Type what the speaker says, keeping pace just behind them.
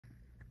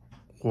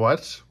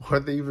What? What are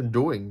they even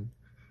doing?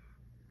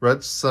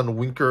 Reds sent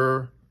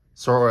Winker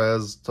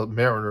Suarez to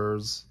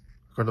Mariners,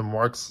 according to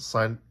Mark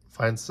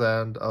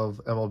Feinsand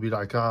of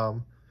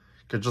MLB.com.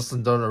 Get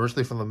Justin Dunn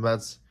originally from the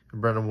Mets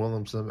and Brandon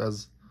Williamson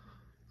as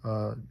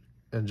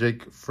and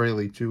Jake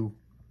Fraley too.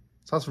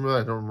 Sounds familiar.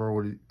 I don't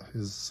remember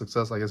his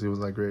success. I guess he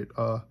wasn't that great.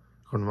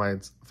 According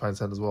to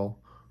Feinsand as well.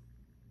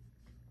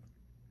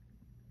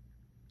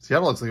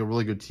 Seattle looks like a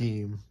really good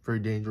team. Very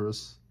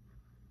dangerous.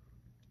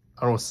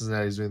 I don't know what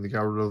Cincinnati's doing. They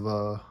got rid of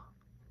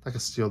like a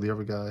steal the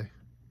other guy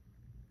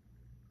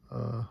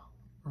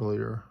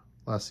earlier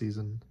last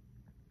season.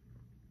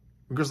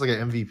 Winker's like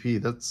an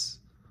MVP.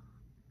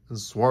 And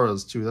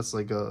Suarez too. That's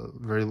like a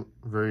very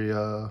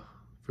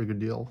good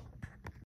deal.